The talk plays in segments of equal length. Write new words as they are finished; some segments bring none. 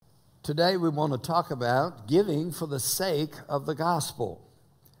Today we want to talk about giving for the sake of the gospel.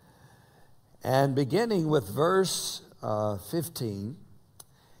 And beginning with verse 15,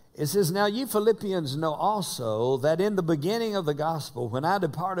 it says, "Now you Philippians know also that in the beginning of the gospel, when I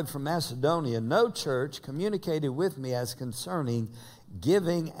departed from Macedonia, no church communicated with me as concerning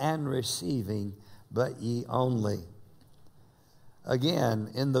giving and receiving, but ye only." Again,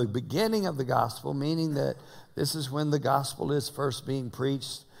 in the beginning of the gospel, meaning that this is when the gospel is first being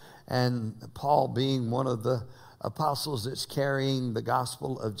preached, and Paul being one of the apostles that's carrying the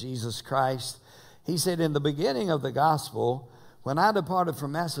gospel of Jesus Christ. He said, in the beginning of the gospel, when I departed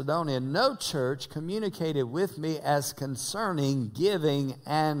from Macedonia, no church communicated with me as concerning giving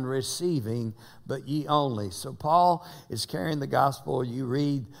and receiving, but ye only. So Paul is carrying the gospel. You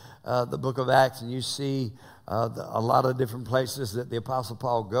read the book of Acts and you see a lot of different places that the Apostle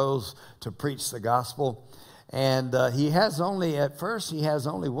Paul goes to preach the gospel. And he has only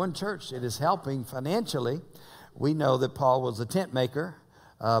one church that is helping financially. We know that Paul was a tent maker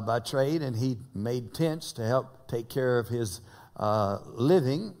by trade, and he made tents to help take care of his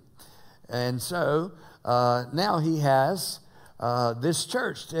living. And so now he has this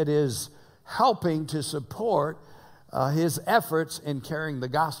church that is helping to support his efforts in carrying the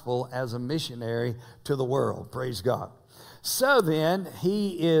gospel as a missionary to the world. Praise God. So then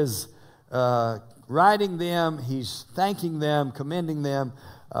he is writing them, he's thanking them, commending them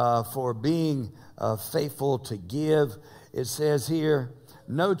for being faithful to give. It says here,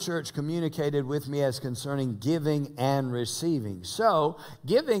 no church communicated with me as concerning giving and receiving. So,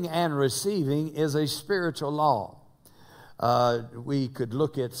 giving and receiving is a spiritual law. We could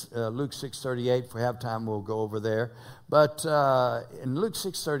look at Luke 6:38. If we have time, we'll go over there. But in Luke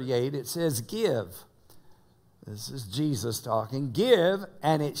 6:38, it says, give. This is Jesus talking. Give,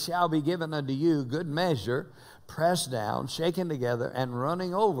 and it shall be given unto you, good measure, pressed down, shaken together, and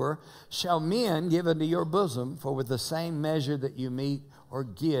running over, shall men give unto your bosom. For with the same measure that you mete or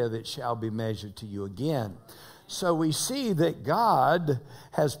give, it shall be measured to you again. So we see that God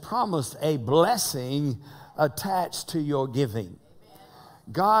has promised a blessing attached to your giving.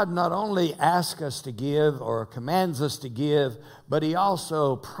 God not only asks us to give or commands us to give, but He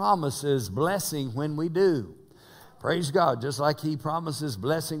also promises blessing when we do. Praise God. Just like He promises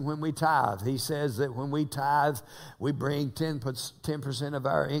blessing when we tithe. He says that when we tithe, we bring 10% of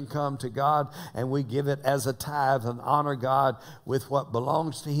our income to God, and we give it as a tithe and honor God with what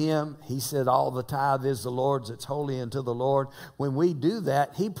belongs to Him. He said all the tithe is the Lord's. It's holy unto the Lord. When we do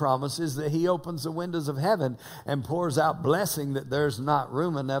that, He promises that He opens the windows of heaven and pours out blessing that there's not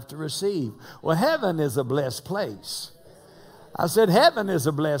room enough to receive. Well, heaven is a blessed place. I said heaven is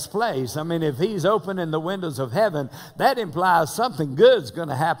a blessed place. I mean, if He's opening the windows of heaven, that implies something good's going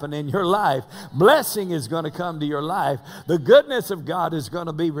to happen in your life. Blessing is going to come to your life. The goodness of God is going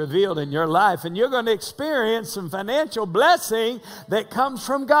to be revealed in your life, and you're going to experience some financial blessing that comes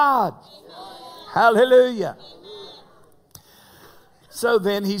from God. Hallelujah. So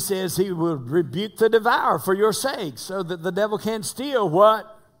then He says He will rebuke the devourer for your sake, so that the devil can't steal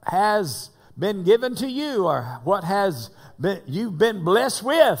what has been given to you, or what you've been blessed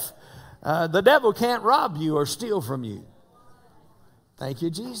with. The devil can't rob you or steal from you. Thank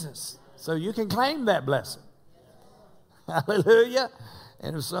you, Jesus. So you can claim that blessing. Hallelujah.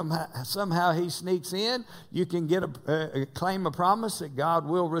 And if somehow he sneaks in, you can get claim a promise that God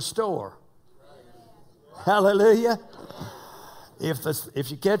will restore. Hallelujah. If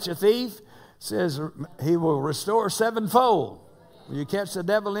you catch a thief, it says he will restore sevenfold. When you catch the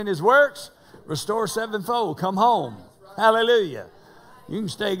devil in his works, restore sevenfold. Come home. Hallelujah. You can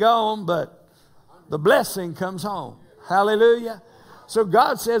stay gone, but the blessing comes home. Hallelujah. So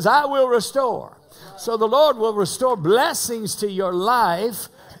God says, I will restore. So the Lord will restore blessings to your life,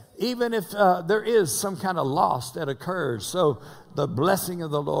 even if there is some kind of loss that occurs. So the blessing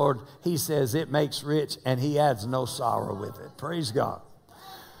of the Lord, He says, it makes rich, and He adds no sorrow with it. Praise God.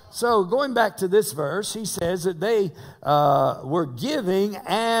 So going back to this verse, he says that they were giving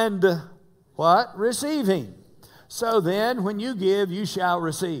and what? Receiving. So then, when you give, you shall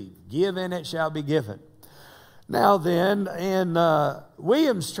receive. Give, and it shall be given. Now then, in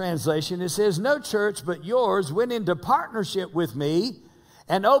Williams' translation, it says, no church but yours went into partnership with me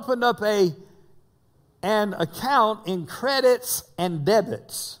and opened up an account in credits and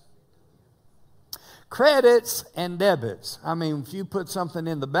debits. Credits and debits. I mean, if you put something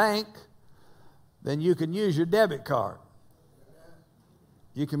in the bank, then you can use your debit card.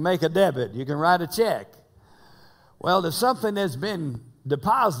 You can make a debit. You can write a check. Well, if something has been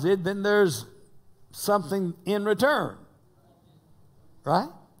deposited, then there's something in return. Right?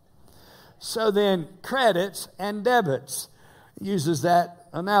 So then credits and debits uses that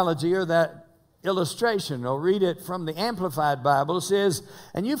analogy or that illustration, or read it from the Amplified Bible. It says,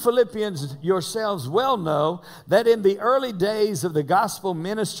 and you Philippians yourselves well know that in the early days of the gospel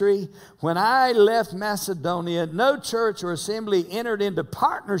ministry, when I left Macedonia, no church or assembly entered into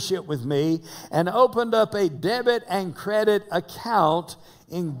partnership with me and opened up a debit and credit account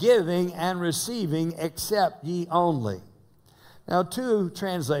in giving and receiving except ye only. Now, two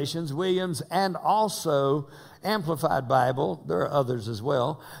translations, Williams and also Amplified Bible, there are others as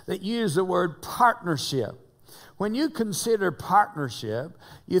well, that use the word partnership. When you consider partnership,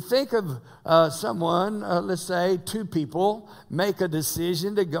 you think of someone, let's say two people, make a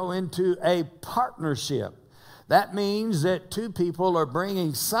decision to go into a partnership. That means that two people are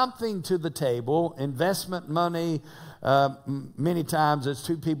bringing something to the table, investment money. Many times it's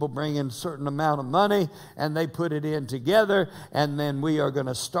two people bringing a certain amount of money and they put it in together, and then we are going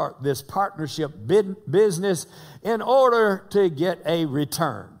to start this partnership business in order to get a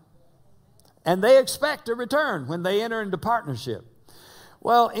return. And they expect a return when they enter into partnership.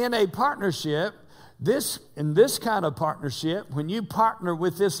 Well, in a partnership, in this kind of partnership, when you partner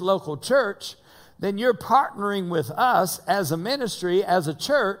with this local church, then you're partnering with us as a ministry, as a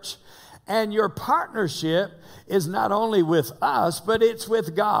church, and your partnership is not only with us, but it's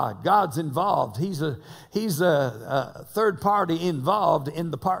with God. God's involved. He's a third party involved in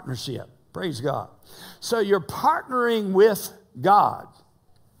the partnership. Praise God. So you're partnering with God.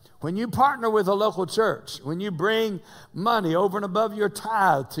 When you partner with a local church, when you bring money over and above your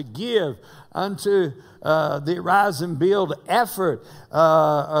tithe to give unto the Rise and Build effort,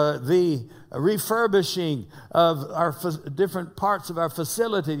 the refurbishing of our different parts of our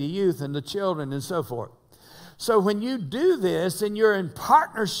facility, the youth and the children and so forth. So when you do this and you're in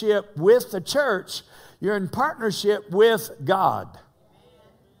partnership with the church, you're in partnership with God.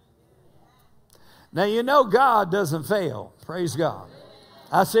 Now, you know God doesn't fail. Praise God.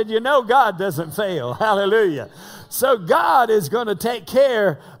 I said, you know God doesn't fail. Hallelujah. So God is going to take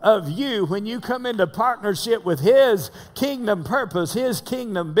care of you when you come into partnership with His kingdom purpose, His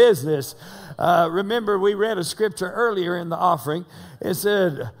kingdom business. Remember, we read a scripture earlier in the offering. It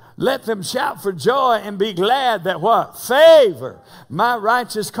said, let them shout for joy and be glad that what? Favor my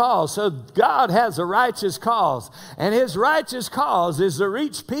righteous cause. So God has a righteous cause. And His righteous cause is to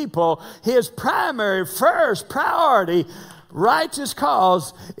reach people. His primary, first priority righteous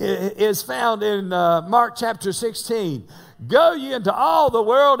cause is found in Mark chapter 16. Go ye into all the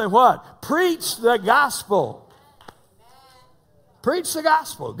world and what? Preach the gospel. Preach the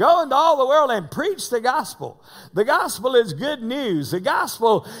gospel. Go into all the world and preach the gospel. The gospel is good news. The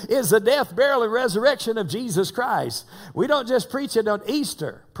gospel is the death, burial, and resurrection of Jesus Christ. We don't just preach it on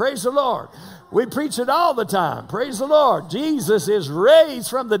Easter. Praise the Lord. We preach it all the time. Praise the Lord. Jesus is raised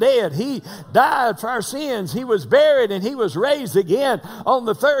from the dead. He died for our sins. He was buried and He was raised again on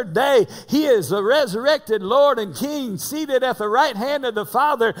the third day. He is the resurrected Lord and King, seated at the right hand of the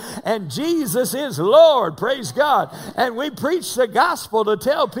Father, and Jesus is Lord. Praise God. And we preach the gospel to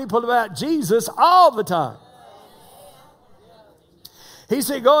tell people about Jesus all the time. He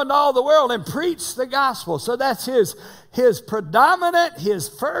said, go into all the world and preach the gospel. So that's his predominant, his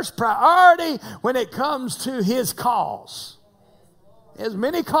first priority when it comes to his cause. He has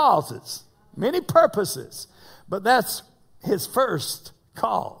many causes, many purposes, but that's his first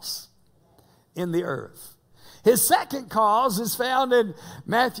cause in the earth. His second cause is found in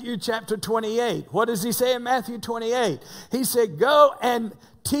Matthew chapter 28. What does he say in Matthew 28? He said, go and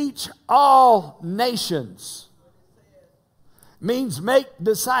teach all nations. Means make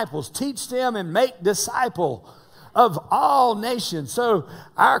disciples. Teach them and make disciple of all nations. So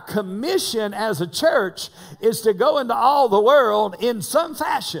our commission as a church is to go into all the world in some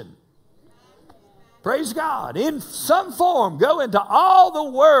fashion. Praise God. In some form, go into all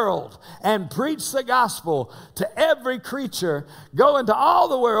the world and preach the gospel to every creature. Go into all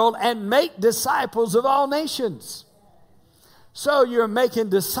the world and make disciples of all nations. So you're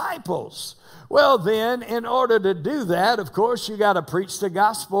making disciples. Well, then, in order to do that, of course, you got to preach the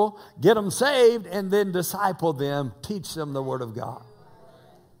gospel, get them saved, and then disciple them, teach them the Word of God.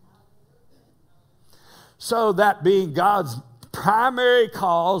 So that being God's primary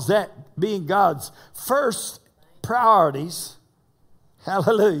cause, that being God's first priorities,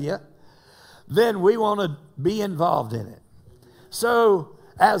 hallelujah, then we want to be involved in it. So,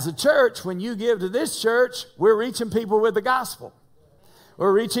 as a church, when you give to this church, we're reaching people with the gospel.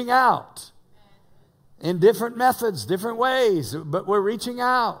 We're reaching out. In different methods, different ways, but we're reaching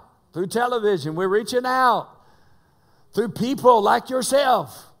out through television. We're reaching out through people like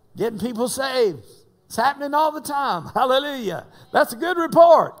yourself, getting people saved. It's happening all the time. Hallelujah. That's a good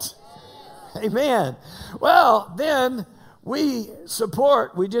report. Amen. Well, then We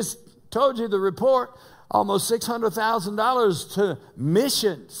support, we just told you the report, almost $600,000 to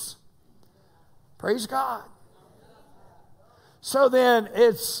missions. Praise God. So then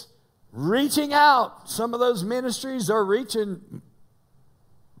it's reaching out. Some of those ministries are reaching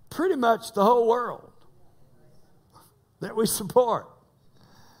pretty much the whole world that we support.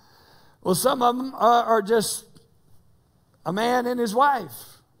 Well, some of them are just a man and his wife.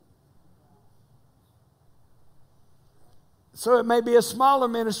 So it may be a smaller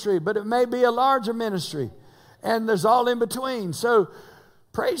ministry, but it may be a larger ministry. And there's all in between. So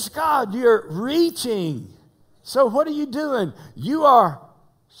praise God, you're reaching. So what are you doing?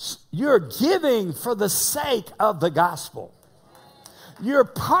 You're giving for the sake of the gospel. You're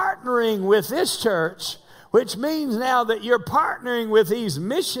partnering with this church, which means now that you're partnering with these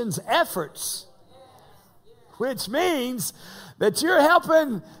missions efforts, which means that you're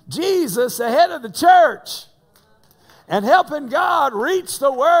helping Jesus ahead of the church and helping God reach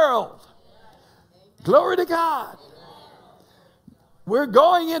the world. Glory to God. We're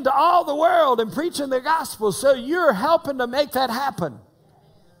going into all the world and preaching the gospel, so you're helping to make that happen.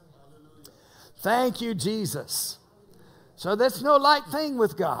 Thank you, Jesus. So that's no light thing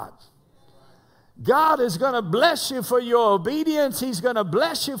with God. God is going to bless you for your obedience. He's going to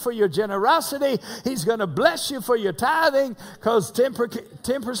bless you for your generosity. He's going to bless you for your tithing, because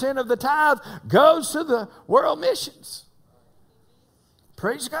 10% of the tithe goes to the world missions.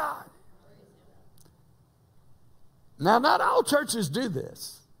 Praise God. Now, not all churches do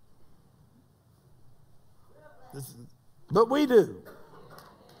this, but we do.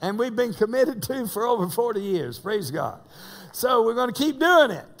 And we've been committed to for over 40 years. Praise God. So we're going to keep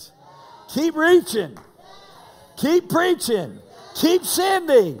doing it. Keep reaching. Keep preaching. Keep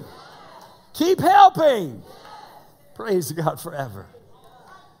sending. Keep helping. Praise God forever.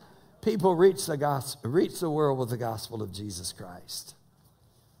 People reach the world with the gospel of Jesus Christ.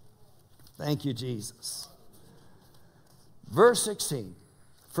 Thank you, Jesus. Verse 16.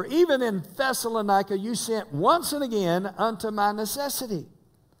 For even in Thessalonica you sent once and again unto my necessity.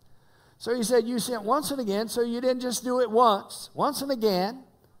 So he said you sent once and again, so you didn't just do it once and again.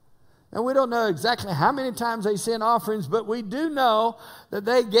 And we don't know exactly how many times they sent offerings, but we do know that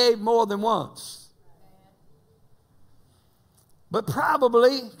they gave more than once. But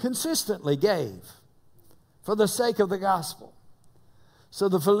probably consistently gave for the sake of the gospel. So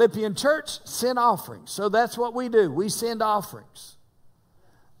the Philippian church sent offerings. So that's what we do. We send offerings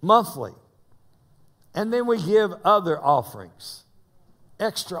monthly. And then we give other offerings,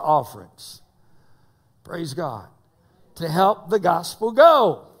 extra offerings. Praise God. To help the gospel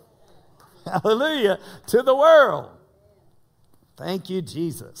go. Hallelujah. To the world. Thank you,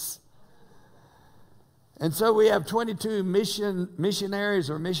 Jesus. And so we have 22 missionaries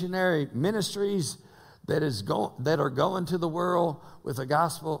or missionary ministries that are going to the world with the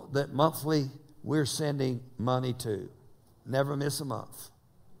gospel that monthly we're sending money to. Never miss a month.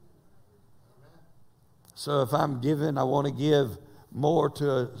 So if I'm giving, I want to give more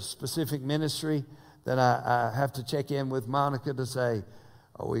to a specific ministry, then I have to check in with Monica to say,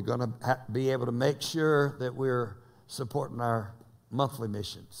 are we going to be able to make sure that we're supporting our monthly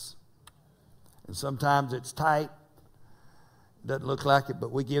missions? And sometimes it's tight. Doesn't look like it,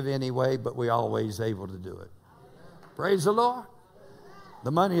 but we give anyway, but we're always able to do it. Praise the Lord.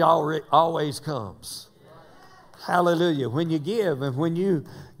 The money always comes. Hallelujah. When you give, and when you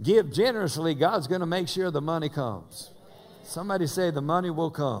give generously, God's going to make sure the money comes. Somebody say the money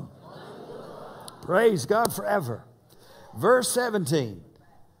will come. Praise God forever. Verse 17.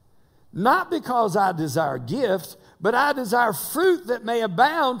 Not because I desire gift, but I desire fruit that may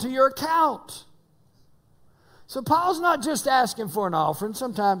abound to your account. So Paul's not just asking for an offering.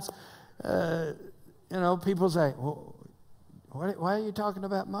 Sometimes, people say, well, why are you talking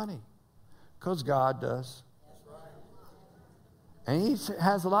about money? Because God does. And he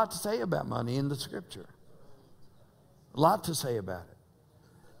has a lot to say about money in the scripture. A lot to say about it.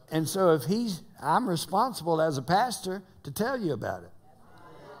 And so I'm responsible as a pastor to tell you about it.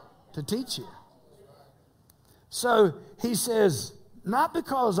 To teach you. So he says, not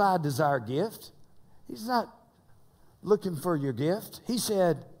because I desire gift. He's not looking for your gift. He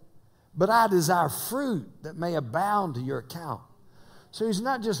said, but I desire fruit that may abound to your account. So he's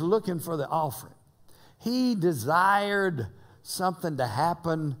not just looking for the offering. He desired something to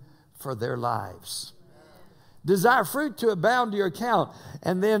happen for their lives. Desire fruit to abound to your account.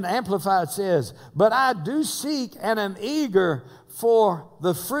 And then Amplified says, but I do seek and am eager for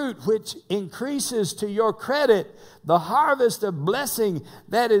the fruit which increases to your credit, the harvest of blessing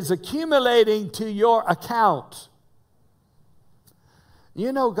that is accumulating to your account.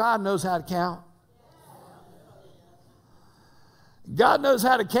 You know God knows how to count. God knows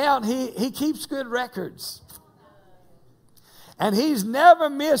how to count. He keeps good records. And he's never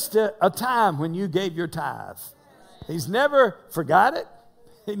missed a time when you gave your tithe. He's never forgot it.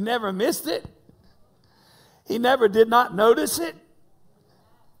 He never missed it. He never did not notice it.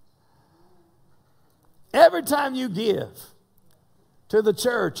 Every time you give to the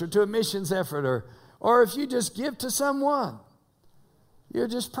church or to a missions effort, or if you just give to someone, you're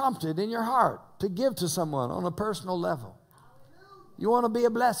just prompted in your heart to give to someone on a personal level. You want to be a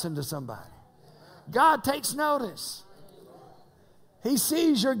blessing to somebody. God takes notice. He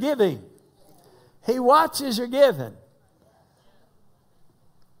sees your giving. He watches your giving.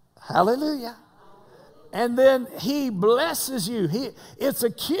 Hallelujah. And then he blesses you. It's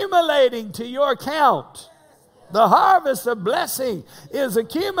accumulating to your account. The harvest of blessing is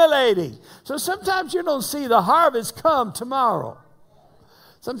accumulating. So sometimes you don't see the harvest come tomorrow.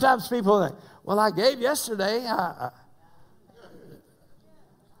 Sometimes people think, well, I gave yesterday.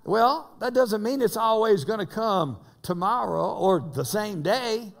 Well, that doesn't mean it's always going to come tomorrow or the same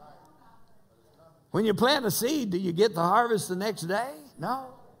day. When you plant a seed, do you get the harvest the next day?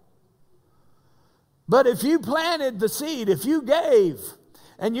 No. But if you planted the seed, if you gave,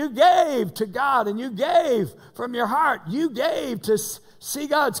 and you gave to God, and you gave from your heart, you gave to see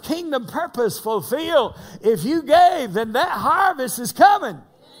God's kingdom purpose fulfilled. If you gave, then that harvest is coming.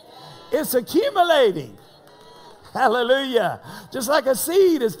 It's accumulating. Hallelujah. Just like a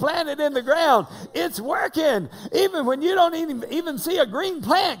seed is planted in the ground, it's working. Even when you don't even see a green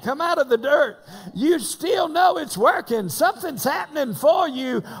plant come out of the dirt, you still know it's working. Something's happening for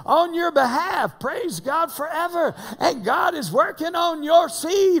you on your behalf. Praise God forever. And God is working on your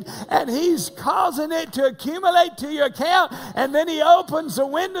seed, and he's causing it to accumulate to your account. And then he opens the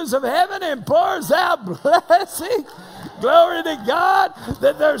windows of heaven and pours out blessing. Glory to God,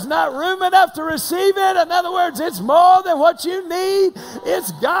 that there's not room enough to receive it. In other words, it's more than what you need.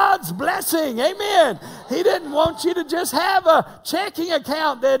 It's God's blessing. Amen. He didn't want you to just have a checking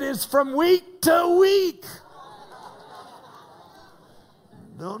account that is from week to week.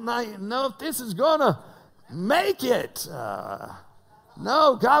 Don't know if this is going to make it.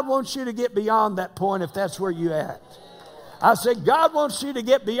 No, God wants you to get beyond that point if that's where you're at. I said, God wants you to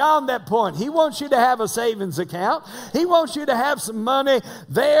get beyond that point. He wants you to have a savings account. He wants you to have some money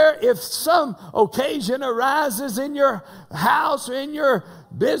there if some occasion arises in your house or in your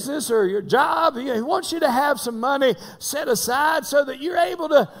business or your job. He wants you to have some money set aside so that you're able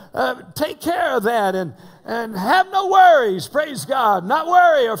to take care of that and have no worries. Praise God. Not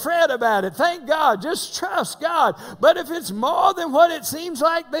worry or fret about it. Thank God. Just trust God. But if it's more than what it seems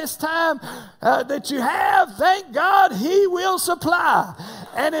like this time that you have, thank God he will supply.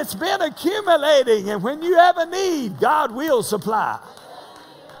 And it's been accumulating. And when you have a need, God will supply.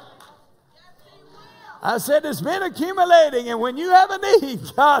 I said it's been accumulating. And when you have a need,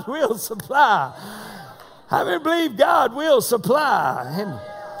 God will supply. How many believe God will supply? And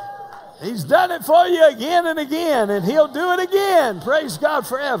he's done it for you again and again, and he'll do it again. Praise God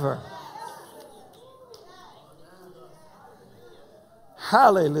forever.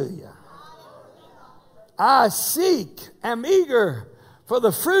 Hallelujah. I am eager for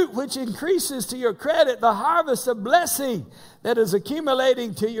the fruit which increases to your credit, the harvest of blessing that is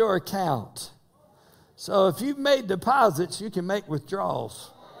accumulating to your account. So if you've made deposits, you can make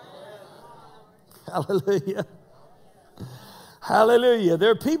withdrawals. Hallelujah. Hallelujah.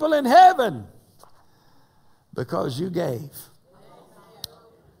 There are people in heaven because you gave.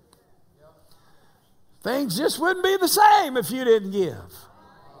 Things just wouldn't be the same if you didn't give.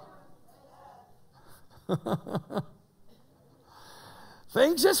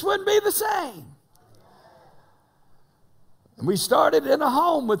 Things just wouldn't be the same. And we started in a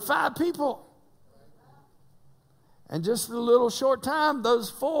home with 5 people. And just in a little short time, those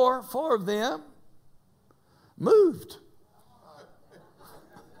four of them moved.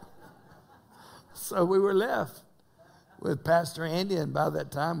 So we were left with Pastor Andy, and by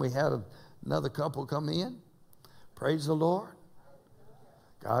that time we had another couple come in. Praise the Lord.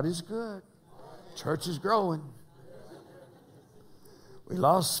 God is good. Church is growing. We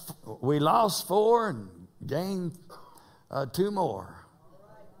lost 4 and gained 2 more.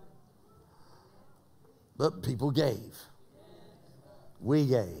 But people gave. We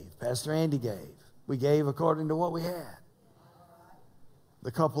gave. Pastor Andy gave. We gave according to what we had.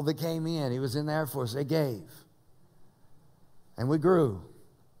 The couple that came in, he was in the Air Force, they gave. And we grew.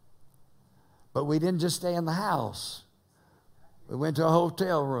 But we didn't just stay in the house. We went to a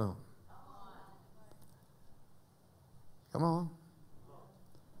hotel room. Come on.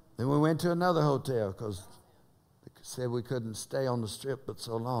 Then we went to another hotel because they said we couldn't stay on the strip but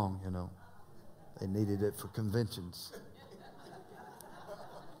so long, you know. They needed it for conventions.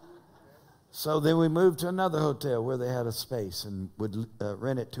 So then we moved to another hotel where they had a space and would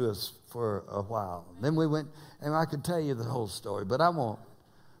rent it to us for a while. Then we went, and I could tell you the whole story, but I won't.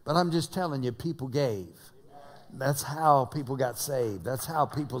 But I'm just telling you, people gave. That's how people got saved. That's how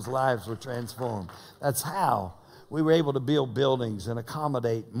people's lives were transformed. That's how we were able to build buildings and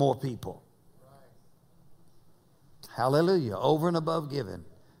accommodate more people. Hallelujah. Over and above giving.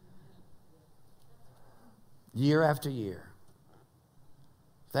 Year after year.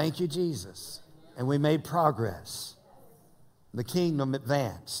 Thank you, Jesus. And we made progress. The kingdom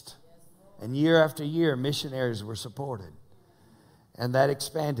advanced. And year after year, missionaries were supported. And that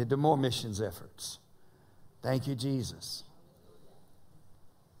expanded to more missions efforts. Thank you, Jesus.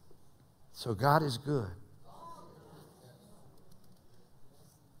 So God is good.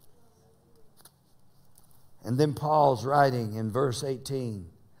 And then Paul's writing in verse 18,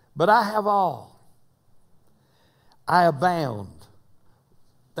 but I have all. I abound.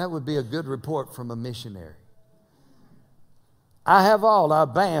 That would be a good report from a missionary. I have all. I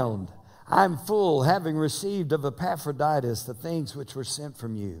abound. I am full, having received of Epaphroditus the things which were sent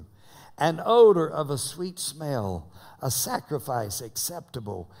from you, an odor of a sweet smell, a sacrifice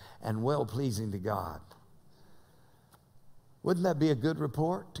acceptable and well-pleasing to God. Wouldn't that be a good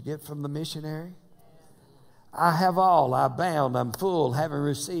report to get from the missionary? I have all, I abound, I'm full, having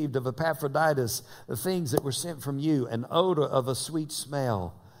received of Epaphroditus the things that were sent from you, an odor of a sweet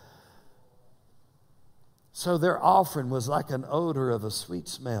smell. So their offering was like an odor of a sweet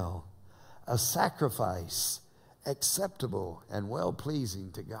smell, a sacrifice acceptable and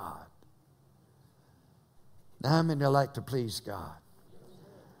well-pleasing to God. Now, how many like to please God?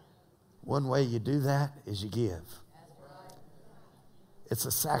 One way you do that is you give. It's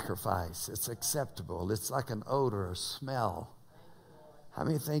a sacrifice. It's acceptable. It's like an odor or smell. How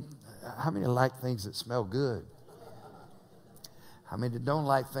many like things that smell good? How many don't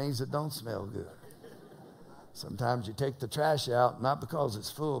like things that don't smell good? Sometimes you take the trash out, not because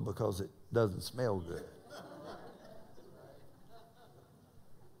it's full, because it doesn't smell good.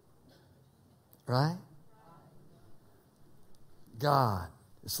 Right? God,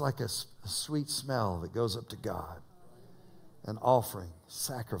 it's like a sweet smell that goes up to God. An offering,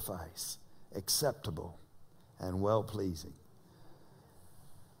 sacrifice, acceptable and well-pleasing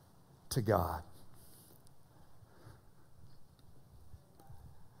to God.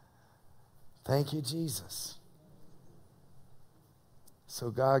 Thank you, Jesus. So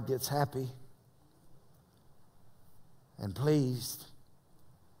God gets happy and pleased,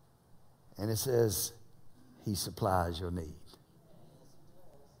 and it says he supplies your need.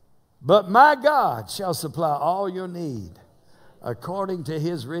 But my God shall supply all your need according to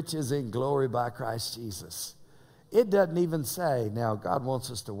his riches in glory by Christ Jesus. It doesn't even say, now God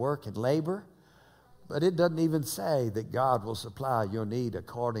wants us to work and labor, but it doesn't even say that God will supply your need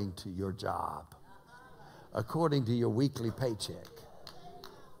according to your job, according to your weekly paycheck.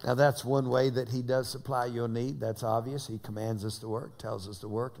 Now that's one way that he does supply your need. That's obvious. He commands us to work, tells us to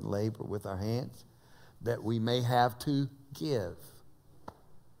work and labor with our hands, that we may have to give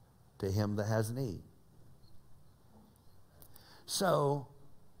to him that has need. So,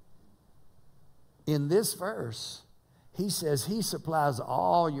 in this verse, he says he supplies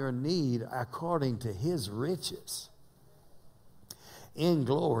all your need according to his riches in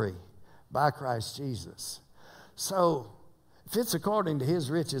glory by Christ Jesus. So, if it's according to his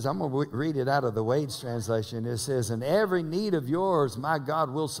riches, I'm going to read it out of the Wade's translation. It says, and every need of yours my God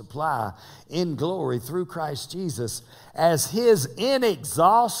will supply in glory through Christ Jesus, as his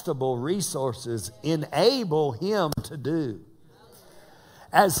inexhaustible resources enable him to do.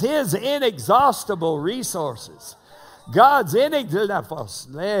 As his inexhaustible resources. God's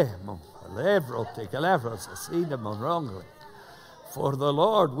inexhaustible. For the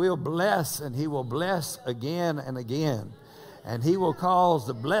Lord will bless, and he will bless again and again. And he will cause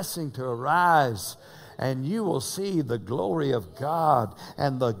the blessing to arise, and you will see the glory of God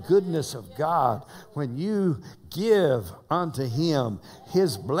and the goodness of God. When you give unto him,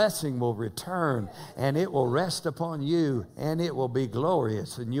 his blessing will return, and it will rest upon you, and it will be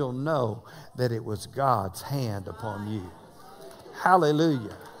glorious, and you'll know that it was God's hand upon you.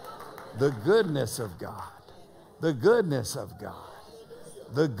 Hallelujah. The goodness of God. The goodness of God.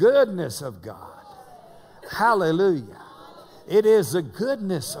 The goodness of God. Hallelujah. It is the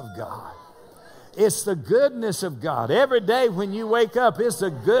goodness of God. It's the goodness of God. Every day when you wake up, it's the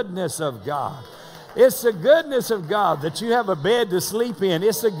goodness of God. It's the goodness of God that you have a bed to sleep in.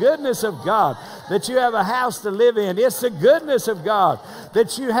 It's the goodness of God that you have a house to live in. It's the goodness of God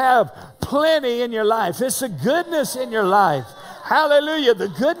that you have plenty in your life. It's the goodness in your life. Hallelujah. The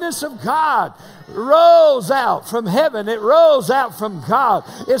goodness of God rolls out from heaven. It rolls out from God.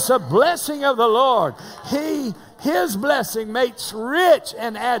 It's a blessing of the Lord. His blessing makes rich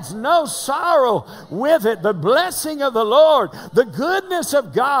and adds no sorrow with it. The blessing of the Lord, the goodness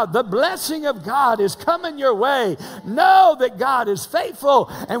of God, the blessing of God is coming your way. Know that God is faithful,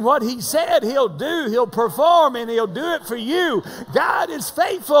 and what He said He'll do, He'll perform, and He'll do it for you. God is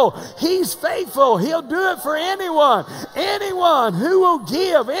faithful. He's faithful. He'll do it for anyone. Anyone who will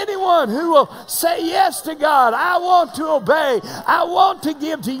give, anyone who will say yes to God. I want to obey. I want to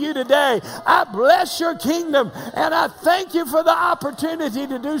give to you today. I bless your kingdom. And I thank you for the opportunity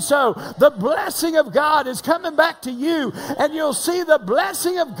to do so. The blessing of God is coming back to you, and you'll see the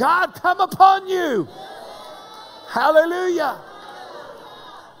blessing of God come upon you. Hallelujah.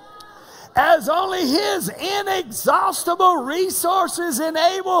 As only His inexhaustible resources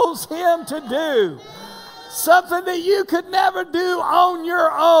enables Him to do. Something that you could never do on your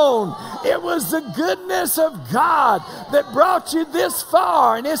own. It was the goodness of God that brought you this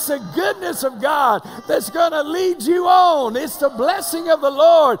far, and it's the goodness of God that's going to lead you on. It's the blessing of the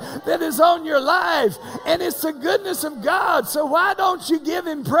Lord that is on your life, and it's the goodness of God. So why don't you give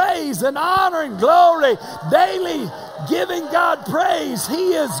Him praise and honor and glory daily, giving God praise?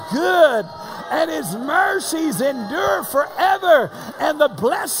 He is good, and His mercies endure forever. And the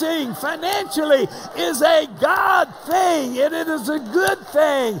blessing financially is a God thing. It is a good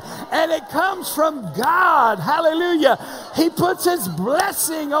thing. And it comes from God. Hallelujah. He puts His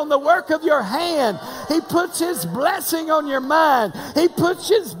blessing on the work of your hand. He puts His blessing on your mind. He puts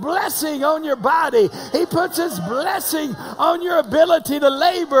His blessing on your body. He puts His blessing on your ability to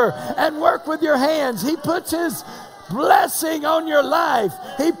labor and work with your hands. He puts His blessing on your life.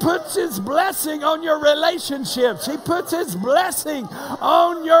 He puts His blessing on your relationships. He puts His blessing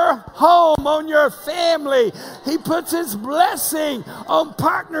on your home, on your family. He puts His blessing on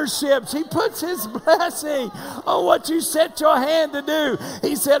partnerships. He puts His blessing on what you set your hand to do.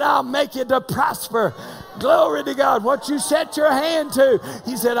 He said, I'll make it to prosper. Glory to God. What you set your hand to,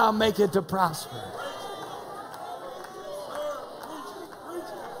 He said, I'll make it to prosper.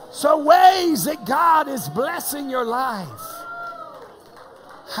 So ways that God is blessing your life.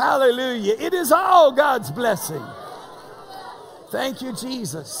 Hallelujah. It is all God's blessing. Thank you,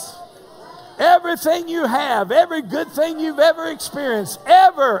 Jesus. Everything you have, every good thing you've ever experienced,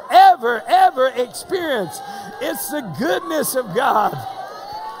 ever experienced, it's the goodness of God.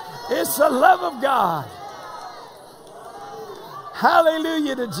 It's the love of God.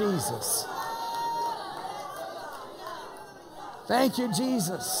 Hallelujah to Jesus. Thank you,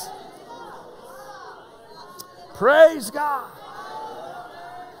 Jesus. Praise God.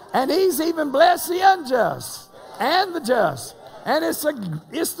 And He's even blessed the unjust and the just. And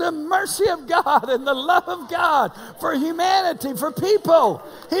it's the mercy of God and the love of God for humanity, for people.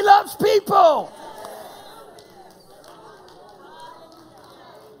 He loves people.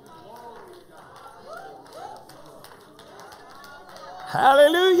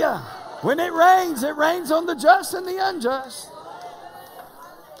 Hallelujah. When it rains on the just and the unjust.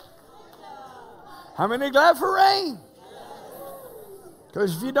 How many are glad for rain?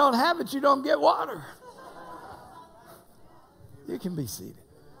 Because if you don't have it, you don't get water. You can be seated.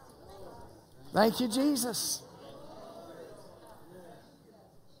 Thank you, Jesus.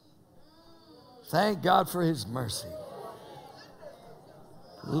 Thank God for His mercy.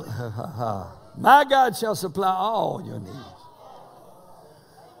 My God shall supply all your needs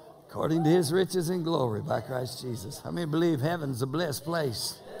according to His riches and glory by Christ Jesus. How many believe heaven's a blessed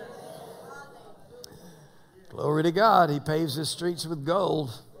place? Glory to God. He paves His streets with gold.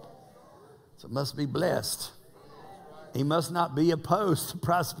 So it must be blessed. He must not be opposed to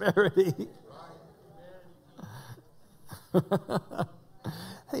prosperity.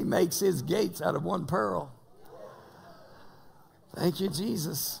 He makes His gates out of one pearl. Thank you,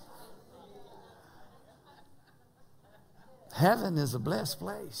 Jesus. Heaven is a blessed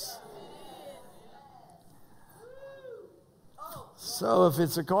place. So if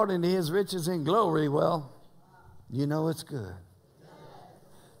it's according to His riches and glory, well, you know it's good.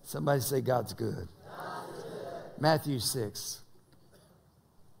 Somebody say God's good. Matthew 6.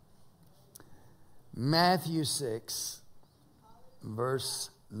 Matthew 6, verse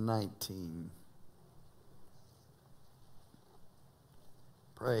 19.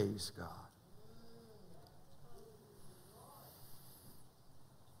 Praise God.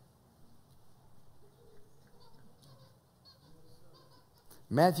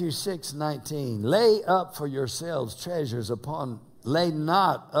 Matthew 6:19. Lay not up for yourselves treasures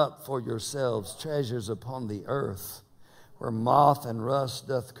upon the earth, where moth and rust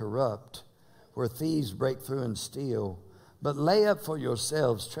doth corrupt, where thieves break through and steal. But lay up for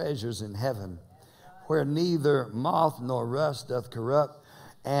yourselves treasures in heaven, where neither moth nor rust doth corrupt,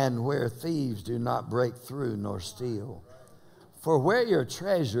 and where thieves do not break through nor steal. For where your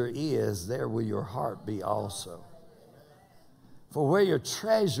treasure is, there will your heart be also. For where your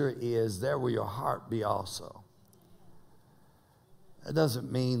treasure is, there will your heart be also. It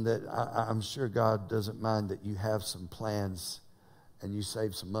doesn't mean that, I'm sure God doesn't mind that you have some plans and you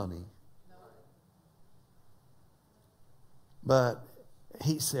save some money. But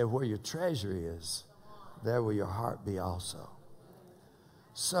he said, where your treasure is, there will your heart be also.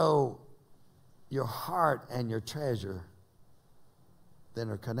 So your heart and your treasure then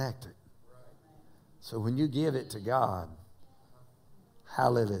are connected. So when you give it to God,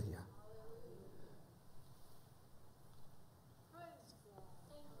 hallelujah.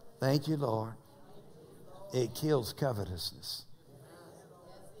 Thank you, Lord. It kills covetousness.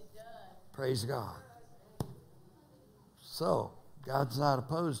 Praise God. So, God's not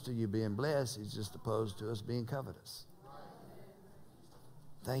opposed to you being blessed. He's just opposed to us being covetous.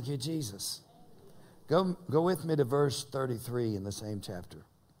 Thank you, Jesus. Go with me to verse 33 in the same chapter.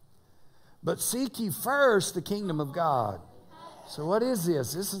 But seek ye first the kingdom of God. So what is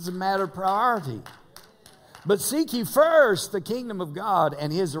this? This is a matter of priority. But seek ye first the kingdom of God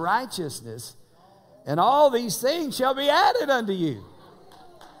and his righteousness, and all these things shall be added unto you.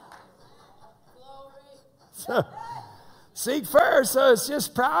 So, seek first, so it's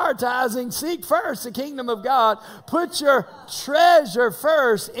just prioritizing. Seek first the kingdom of God. Put your treasure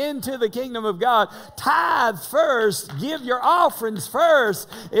first into the kingdom of God. Tithe first. Give your offerings first.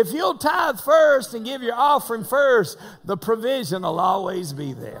 If you'll tithe first and give your offering first, the provision will always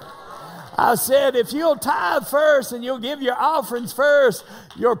be there. I said, if you'll tithe first and you'll give your offerings first,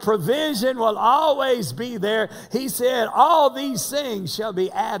 your provision will always be there. He said, all these things shall be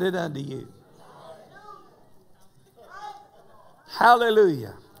added unto you.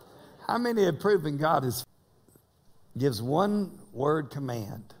 Hallelujah. How many have proven God gives one word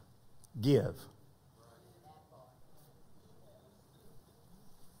command? Give.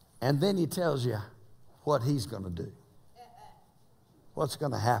 And then he tells you what he's going to do. What's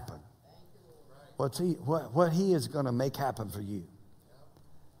going to happen. What he is going to make happen for you.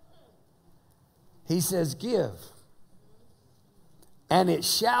 He says, give, and it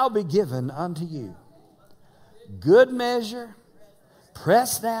shall be given unto you. Good measure,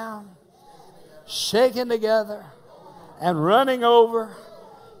 pressed down, shaken together, and running over,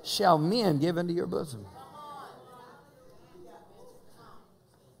 shall men give into your bosom.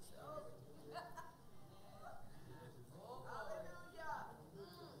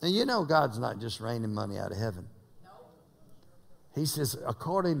 And you know God's not just raining money out of heaven. He says,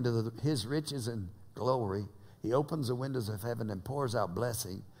 according to his riches and glory, he opens the windows of heaven and pours out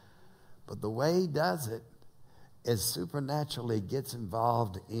blessing. But the way he does it is supernaturally gets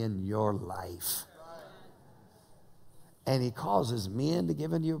involved in your life. And he causes men to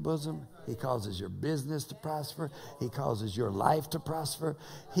give into your bosom. He causes your business to prosper. He causes your life to prosper.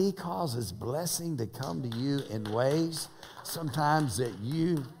 He causes blessing to come to you in ways sometimes that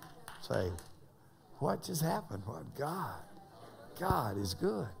you say, what just happened? What? God is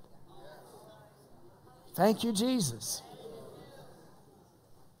good. Thank you, Jesus.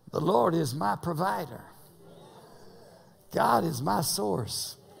 The Lord is my provider. God is my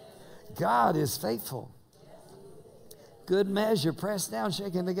source. God is faithful. Good measure, pressed down,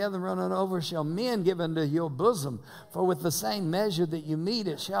 shaken together, running over, shall men give into your bosom. For with the same measure that you meet,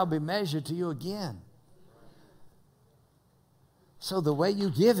 it shall be measured to you again. So the way you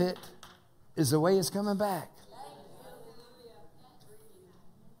give it is the way it's coming back.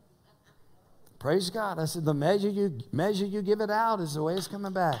 Praise God. I said the measure you give it out is the way it's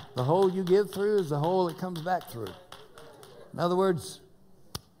coming back. The hole you give through is the hole it comes back through. In other words,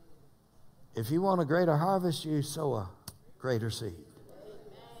 if you want a greater harvest, you sow a greater seed.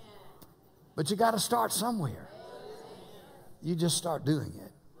 But you got to start somewhere. You just start doing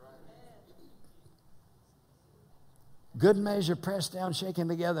it. Good measure, pressed down, shaken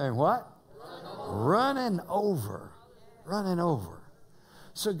together, and what? Running over. Running over.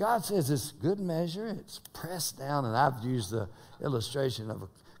 So God says it's good measure, it's pressed down, and I've used the illustration of a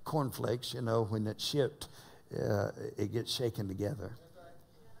cornflakes, you know, when it's shipped, it gets shaken together.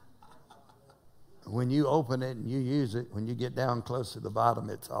 When you open it and you use it, when you get down close to the bottom,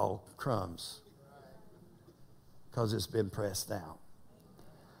 it's all crumbs because it's been pressed down.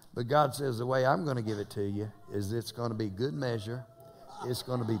 But God says the way I'm going to give it to you is it's going to be good measure. It's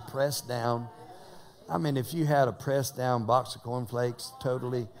going to be pressed down. I mean, if you had a pressed down box of cornflakes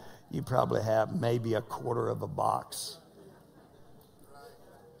totally, you probably have maybe a quarter of a box.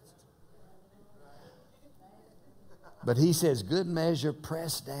 But he says, good measure,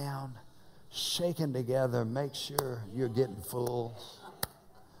 pressed down, shaken together. Make sure you're getting full.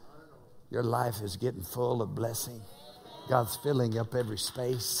 Your life is getting full of blessing. God's filling up every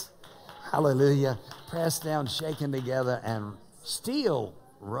space. Hallelujah. Pressed down, shaken together, and still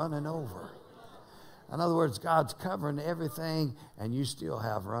running over. In other words, God's covering everything, and you still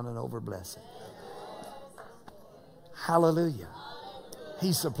have running over blessing. Hallelujah.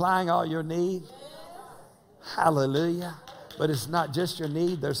 He's supplying all your need. Hallelujah. But it's not just your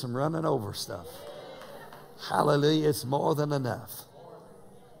need. There's some running over stuff. Hallelujah. It's more than enough.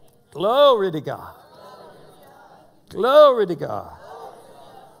 Glory to God. Glory to God.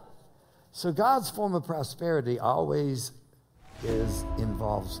 So God's form of prosperity always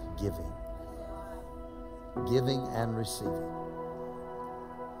involves giving. Giving and receiving.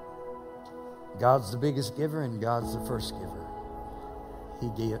 God's the biggest giver and God's the first giver.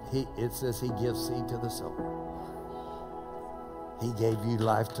 It says he gives seed to the sower. He gave you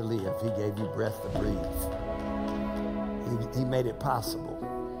life to live. He gave you breath to breathe. He made it possible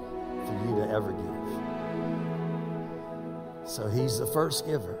for you to ever give. So he's the first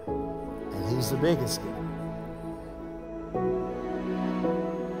giver and he's the biggest giver.